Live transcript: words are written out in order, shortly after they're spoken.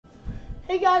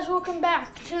Hey guys, welcome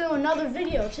back to another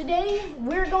video. Today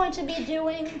we're going to be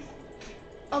doing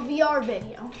a VR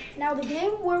video. Now the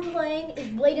game we're playing is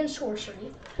Blade and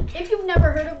Sorcery. If you've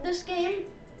never heard of this game,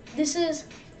 this is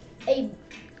a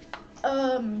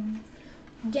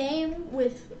game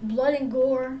with blood and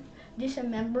gore,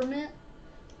 dismemberment,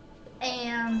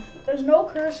 and there's no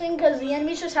cursing because the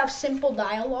enemies just have simple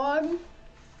dialogue.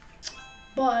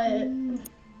 But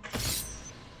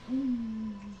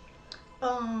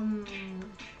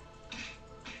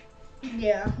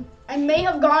yeah, I may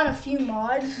have gotten a few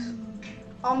mods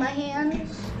on my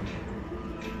hands,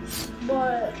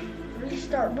 but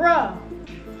restart, bruh.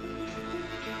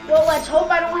 Well, let's hope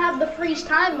I don't have the freeze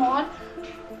time mod,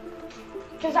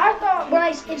 because I thought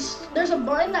when there's a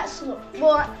button that's slow.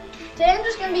 Well, today I'm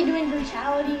just gonna be doing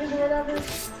brutalities or whatever.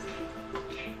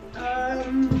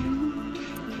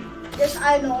 Yes,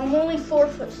 I know I'm only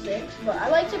 4'6", but I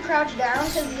like to crouch down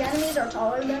because the enemies are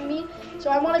taller than me. So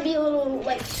I want to be a little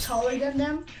like taller than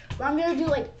them. But I'm gonna do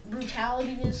like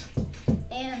brutalities,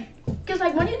 and because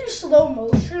like when you do slow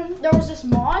motion, there was this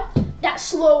mod that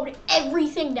slowed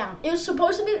everything down. It was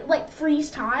supposed to be like freeze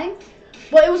time,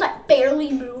 but it was like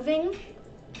barely moving.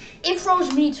 It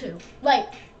froze me too.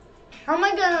 Like, how am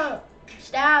I gonna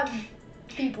stab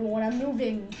people when I'm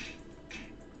moving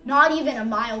not even a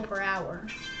mile per hour?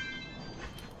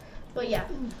 But yeah,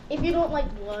 if you don't like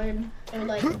blood or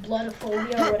like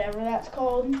bloodophobia or whatever that's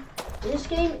called, this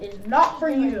game is not for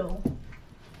you.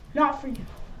 Not for you.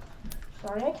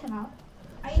 Sorry, I cannot.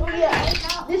 So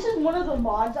yeah, this is one of the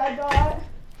mods I got.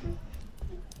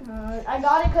 I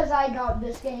got it because I got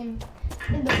this game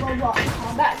in the Roblox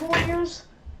Combat Warriors,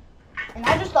 and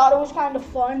I just thought it was kind of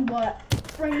fun. But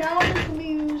for now, I'm just gonna be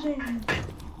using.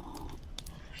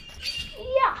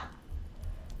 Yeah.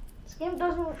 This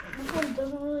one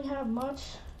doesn't really have much.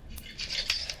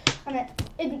 I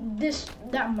mean,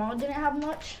 that mod didn't have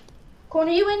much. Corn,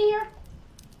 are you in here?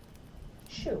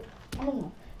 Shoot, I don't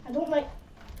know. I don't like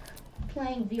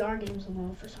playing VR games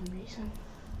alone for some reason.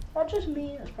 That's just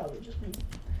me. That's probably just me.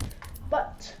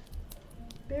 But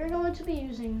we're going to be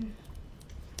using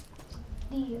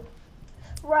the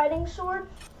riding sword.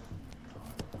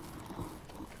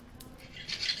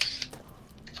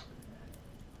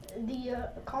 The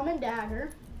common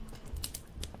dagger.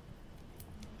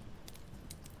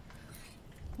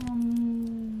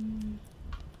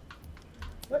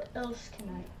 What else can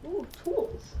I? Ooh,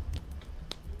 tools.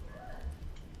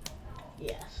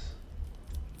 Yes.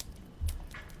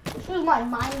 This was my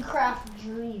Minecraft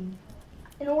dream.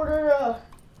 In order to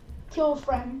kill a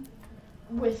friend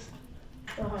with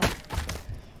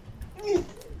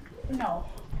no,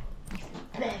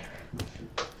 better.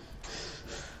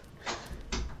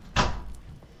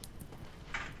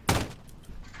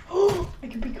 I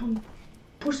can become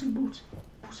Puss in Boots.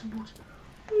 Puss in Boots.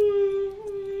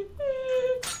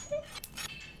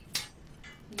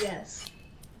 Yes.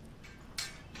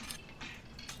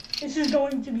 This is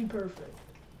going to be perfect.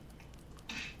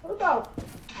 What about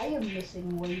I am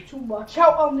missing way too much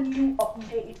out on the new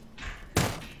update.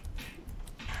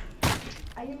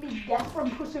 I can be Death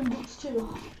from Puss in Boots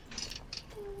too.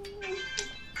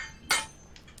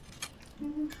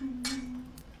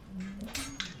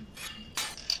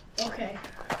 Okay.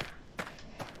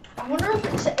 I wonder if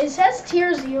it says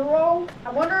tier 0. I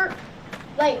wonder,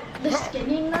 like, the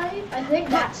skinning knife. I think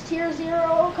that's tier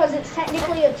 0 because it's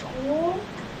technically a tool.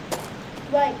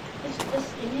 Like, it's the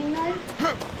skinning knife.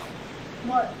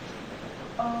 But,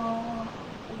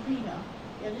 arena.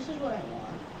 Yeah, this is what I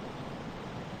want.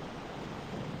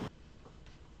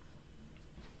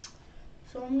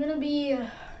 So I'm gonna be,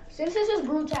 since this is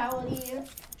brutality,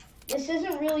 this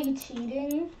isn't really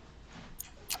cheating.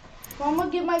 So I'm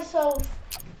gonna give myself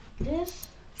this.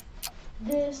 I'm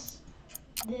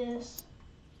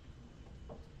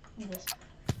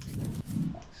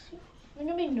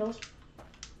gonna be no.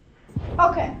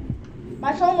 Okay,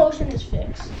 my slow motion is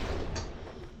fixed.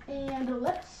 And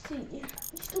let's see. I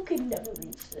still can never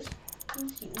reach this.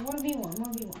 Let's see.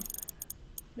 1v1.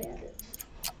 Bandits.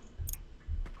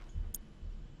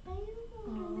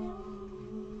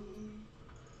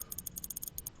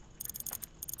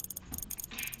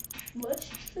 Let's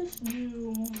just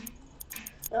do.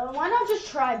 Why not just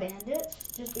try bandits?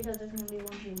 Just because it's gonna be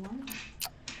 1v1.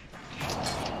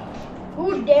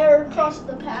 Who dare cross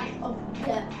the path of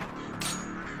death?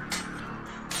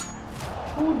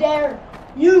 Who dare?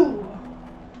 You!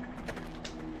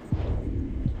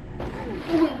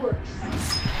 Ooh, it works.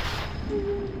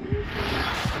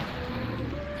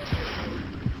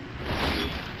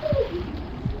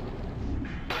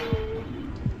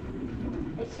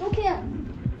 I still can't.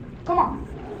 Come on.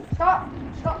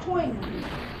 Stop toying with me.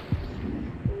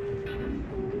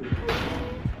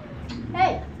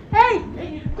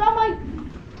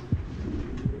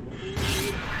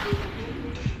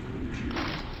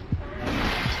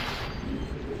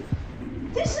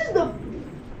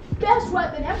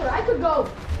 could go.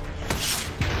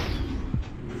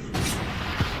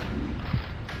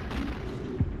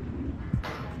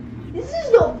 This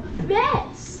is the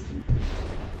best.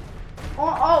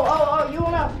 Oh, you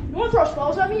wanna throw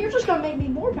spells at me? You're just gonna make me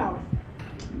more powerful.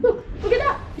 Look at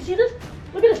that. You see this?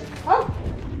 Look at this. Huh?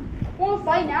 Wanna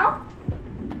fight now?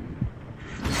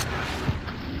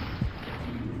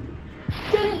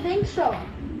 Didn't think so.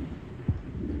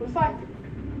 What if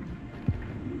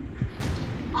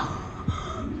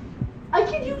I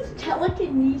could use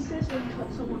telekinesis and cut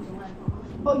someone's leg off.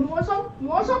 Oh, you want some? You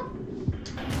want some?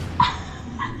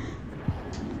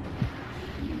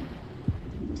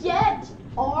 Get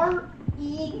R-E-K-T.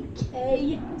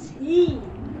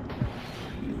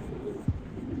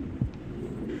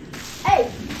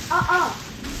 Hey,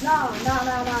 Nah.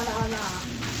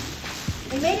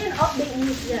 They made an update in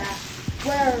this that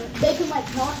where they can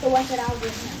like knock the weapon out of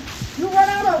your hand. You run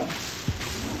out of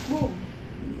boom.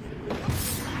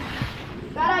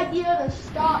 Bad idea to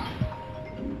stop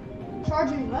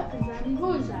charging weapons at me.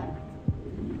 Who is that?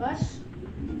 That's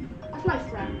my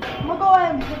friend. I'm gonna go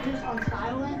ahead and put this on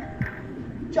silent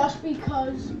just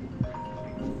because.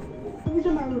 Who's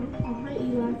in my room? Oh, hi,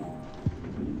 Eli.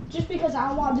 Just because I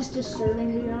don't want this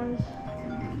disturbing you guys.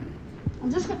 I'm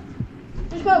just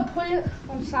gonna put it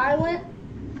on silent.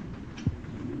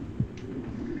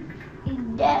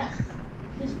 Yeah.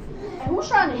 Hey, who's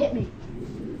trying to hit me?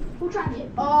 Who's trying to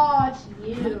hit? Oh, it's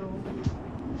you.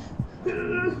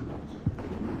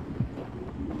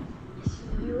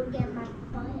 You again, my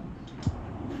butt.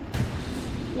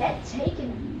 Get taken.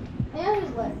 And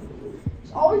his leg.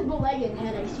 It's always the leg and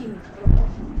head I see me.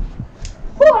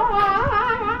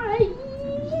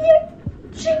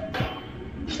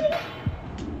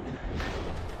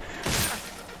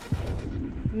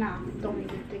 Nah, don't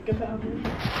even think about it.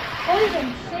 Don't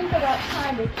even think about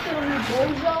trying to kill me,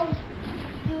 bozo.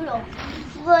 Doodle.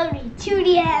 Slowly to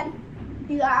the end.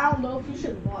 Yeah, I don't know if you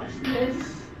should watch this.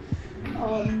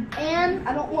 And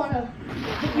I don't want to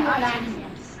hit you on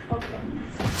access. Okay.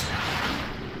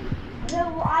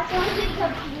 No, I don't think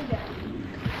computer.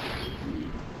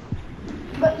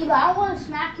 But Eli, I don't want to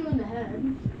smack you in the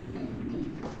head.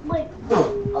 Wait.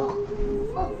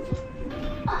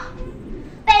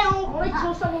 I want to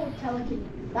kill someone with telekinesis.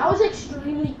 That was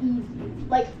extremely easy.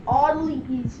 Like, oddly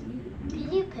easy.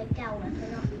 Did you pick that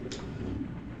weapon up?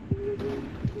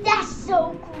 That's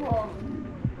so cool.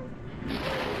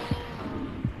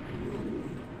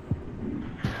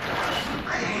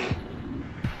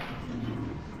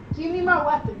 Give me my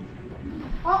weapon.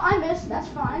 Oh, I missed. That's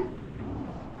fine.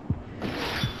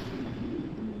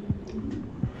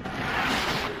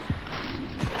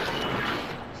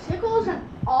 Sickle is an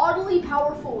oddly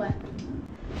powerful weapon.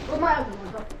 Where's my other one,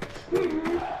 bro?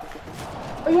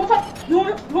 Oh, you want some? You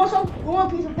want some? You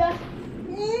want a piece of death?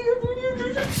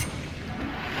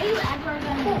 Are you ever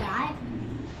gonna die?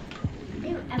 Are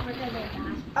you ever gonna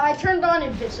die? I turned on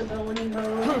invisibility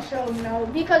mode, so no,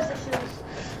 because this is.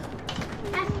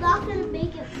 That's not gonna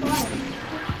make it fun.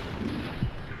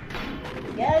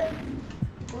 Get it?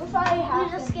 What if I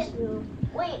have You just get.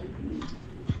 Wait.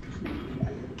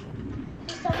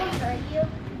 Did someone hurt you?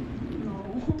 No.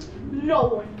 No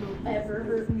one will ever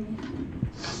hurt me.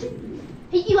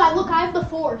 Hey Eli, look, I have the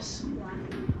force.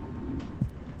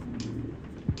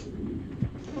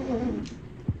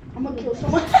 I'm gonna kill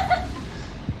someone.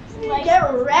 Get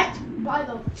wrecked by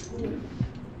the fool.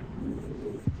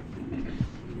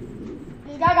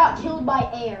 This guy got killed by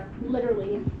air,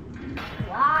 literally.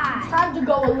 Why? It's time to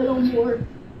go a little more.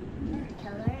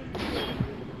 Killer.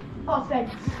 Oh,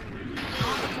 thanks.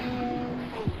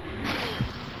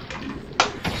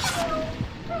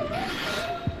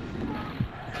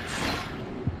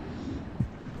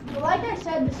 Well, like I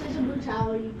said, this is a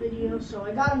brutality video, so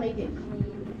I gotta make it clean.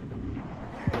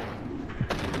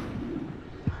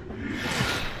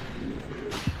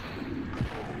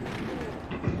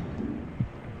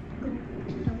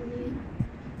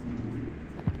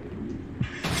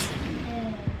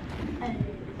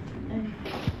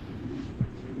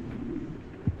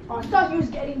 Oh, I thought he was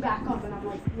getting back up, and I'm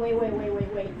like, wait.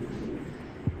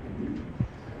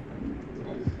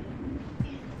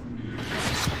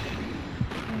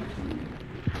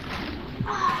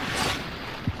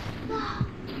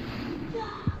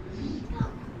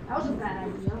 That was a bad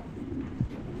idea.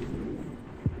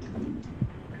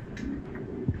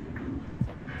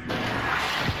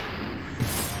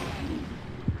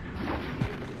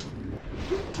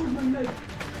 My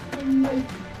knife.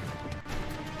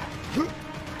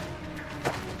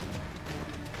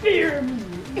 Fear me,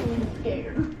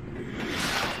 fear.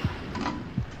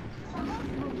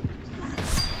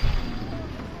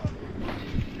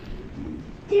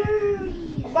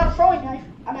 I'm about to throw throwing knife.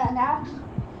 I'm at an axe.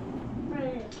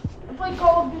 I played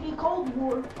Call of Duty Cold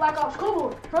War, Black Ops Cold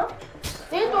War, huh?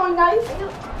 They're throwing knives.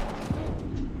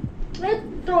 They're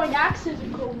throwing axes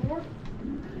in Cold War.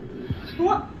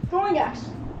 What? Throwing axe.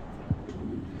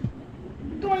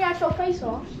 Throwing actual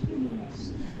face-offs.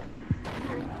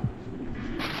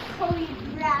 So we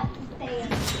grabbed the fan.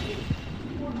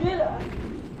 Well, did I?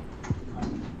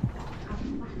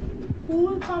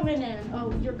 Who coming in?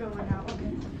 Oh, you're going out.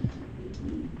 Okay.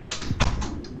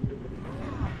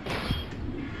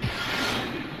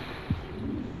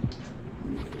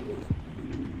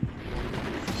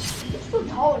 You're still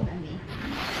taller than me.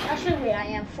 Actually, I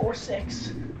am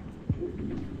 4'6".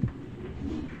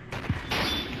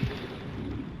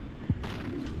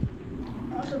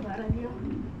 That's a bad idea.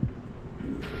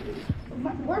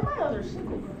 Where'd my other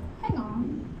sickle go? Hang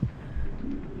on.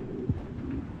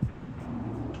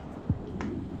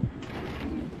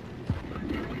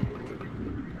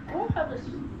 I don't have this.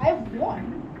 I have one.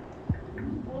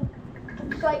 Well,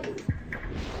 looks like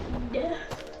death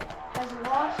has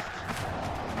lost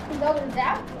his other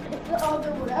the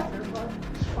other whatever, but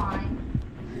it's fine.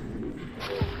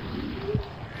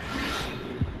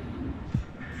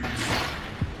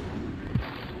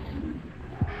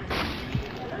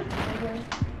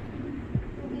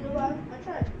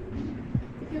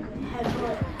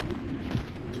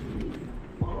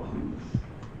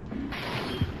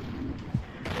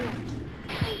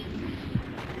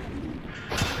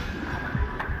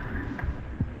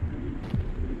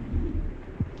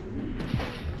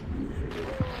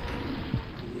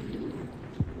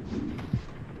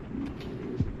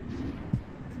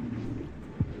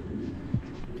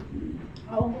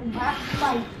 I'll go back to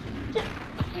my...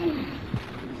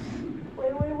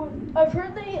 Wait. I've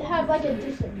heard they have like a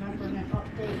dismemberment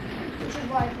update, which is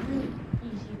like really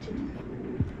easy to do.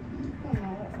 I don't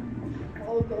know.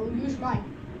 I'll go use mine.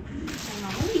 Hang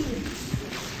on, let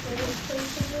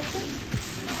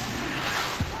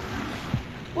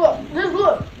me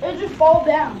look, it just fall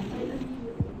down.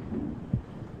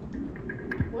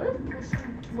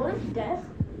 What if death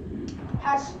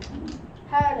has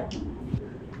had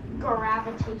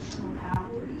gravitational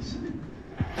powers?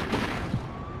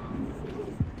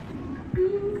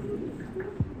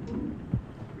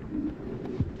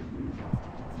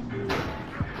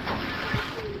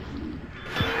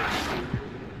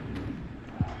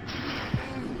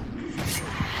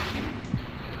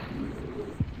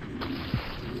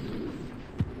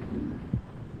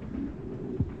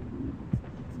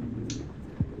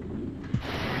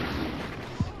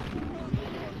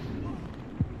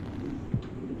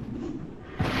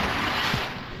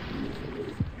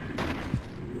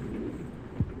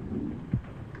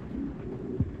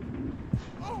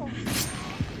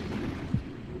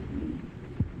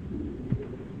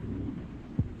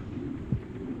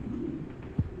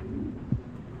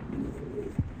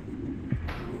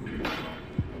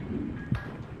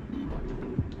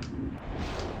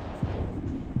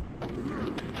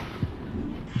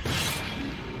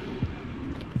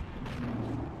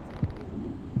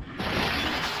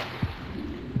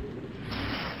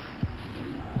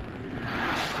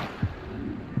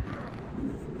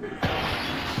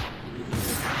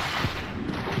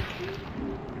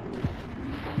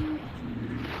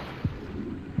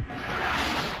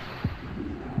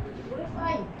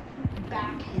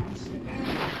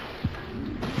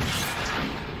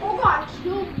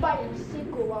 By a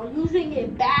sickle while using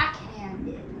it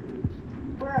backhanded.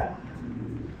 Bruh.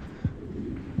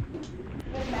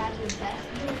 Imagine that.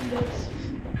 Doing this.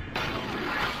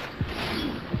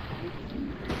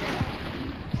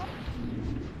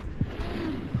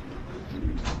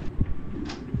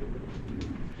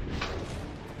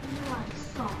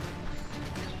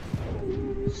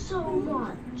 So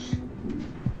much.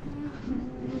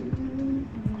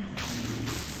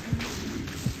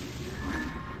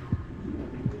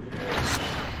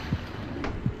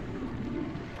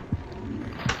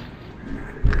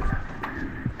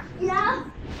 Yeah.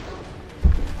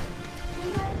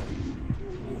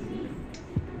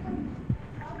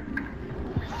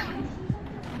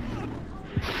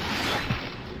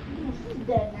 He's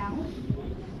dead now.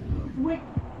 Wait.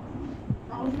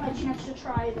 That was my chance to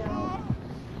try it out.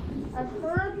 I've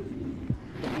heard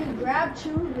if you grab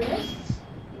two wrists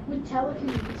with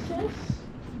telekinesis,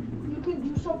 you can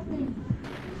do something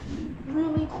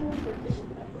really cool for this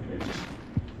leverage.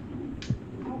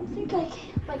 I don't think I can.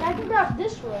 Like, I can grab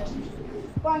this wrist,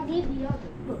 but I need the other.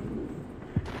 Look.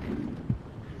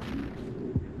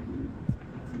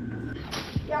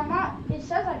 Yeah, I'm not. It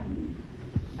says I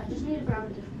just need to grab a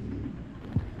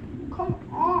different. Come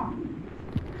on.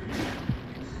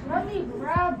 Let me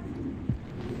grab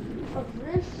a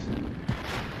wrist.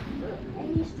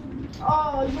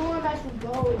 Oh, you want to mess with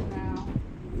goals now.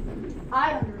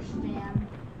 I understand.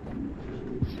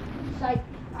 It's like,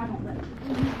 I don't let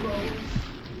people use goals.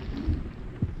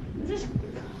 Just...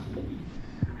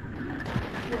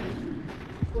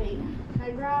 Wait. Can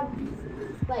I grab,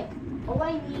 like, all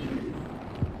I need...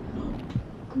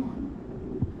 Come on.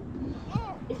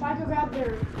 If I could grab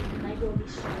their... Like, it would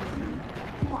be so easy.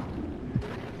 Come on.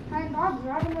 Can I not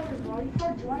grab another body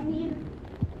part? Do I need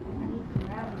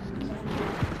gravity.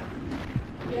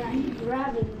 Yeah, I need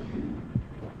gravity.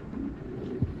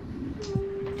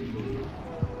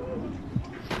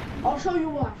 I'll show you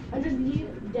what. I just need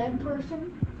a dead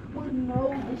person with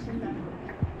no dismemberment.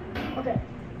 Okay.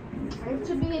 I have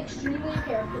to be extremely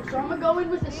careful. So I'm gonna go in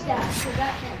with a staff, so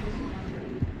that can't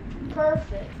dismember.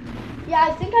 Perfect. Yeah,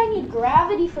 I think I need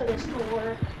gravity for this to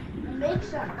work. It makes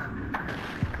sense.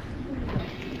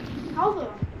 How the?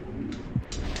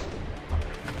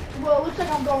 Well, it looks like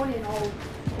I'm going in all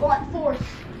blunt force.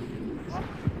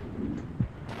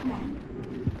 Come on.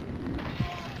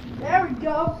 There we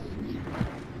go.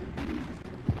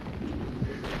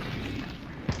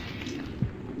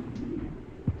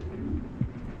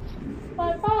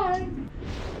 Bye-bye.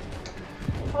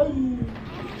 Oh.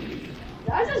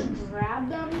 Did I just grab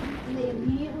them and they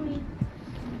immediately...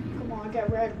 Come on, get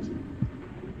ready.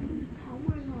 How am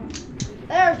I not?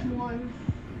 There's one.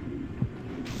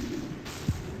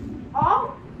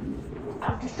 Oh,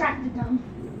 I've distracted them.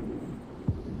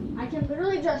 I can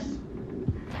literally just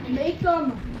make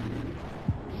them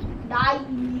die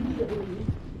immediately.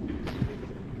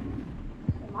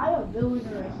 Am I a villain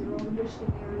or a hero in this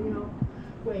scenario?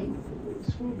 Wait,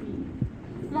 Swoopy.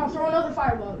 Come on, throw another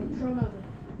fireball. Throw another.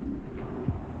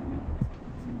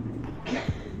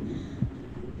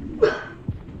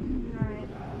 Alright.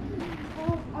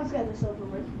 Well, let's get this over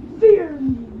with. Fear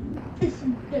me.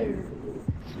 Isn't there?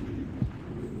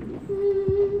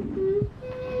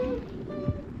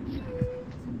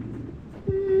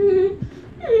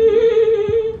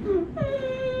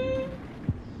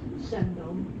 Send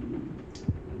them.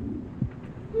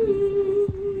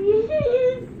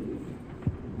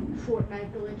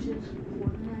 Fortnite glitches.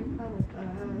 Fortnite. Oh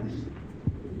gosh.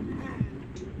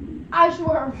 I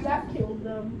swear that killed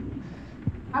them.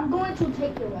 I'm going to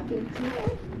take the weapon too.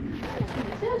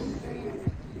 Like this.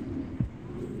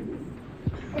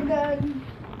 And then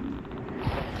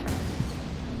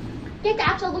get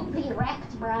absolutely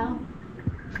wrecked, bro.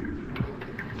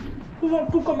 Who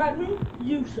wants to come at me?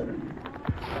 You, sir.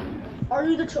 Are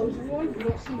you the chosen one? You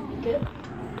don't seem like it.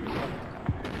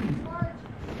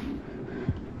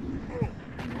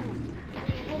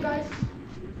 Well, guys,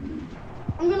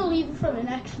 I'm gonna leave it for the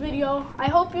next video. I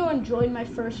hope you enjoyed my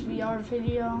first VR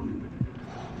video.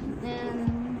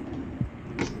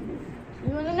 And see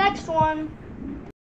you in the next one.